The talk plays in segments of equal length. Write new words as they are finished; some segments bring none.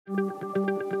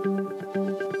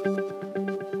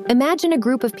Imagine a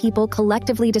group of people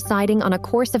collectively deciding on a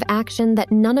course of action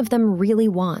that none of them really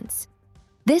wants.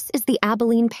 This is the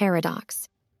Abilene Paradox.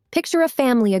 Picture a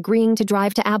family agreeing to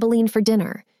drive to Abilene for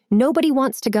dinner. Nobody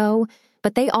wants to go,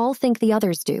 but they all think the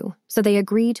others do, so they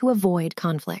agree to avoid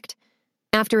conflict.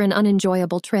 After an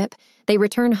unenjoyable trip, they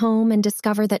return home and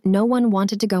discover that no one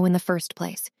wanted to go in the first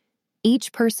place.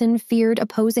 Each person feared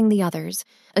opposing the others,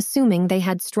 assuming they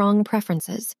had strong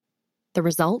preferences. The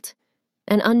result?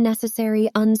 An unnecessary,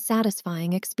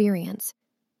 unsatisfying experience.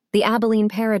 The Abilene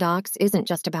Paradox isn't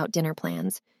just about dinner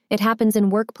plans. It happens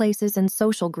in workplaces and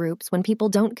social groups when people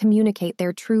don't communicate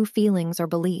their true feelings or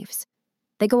beliefs.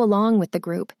 They go along with the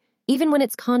group, even when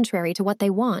it's contrary to what they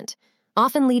want,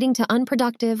 often leading to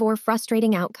unproductive or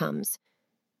frustrating outcomes.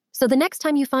 So the next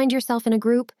time you find yourself in a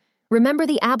group, remember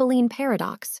the Abilene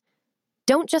Paradox.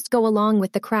 Don't just go along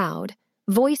with the crowd.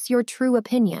 Voice your true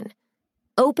opinion.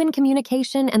 Open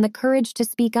communication and the courage to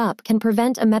speak up can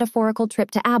prevent a metaphorical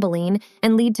trip to Abilene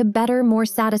and lead to better, more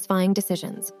satisfying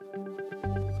decisions.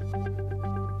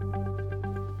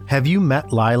 Have you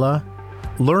met Lila?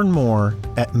 Learn more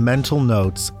at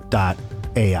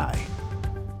mentalnotes.ai.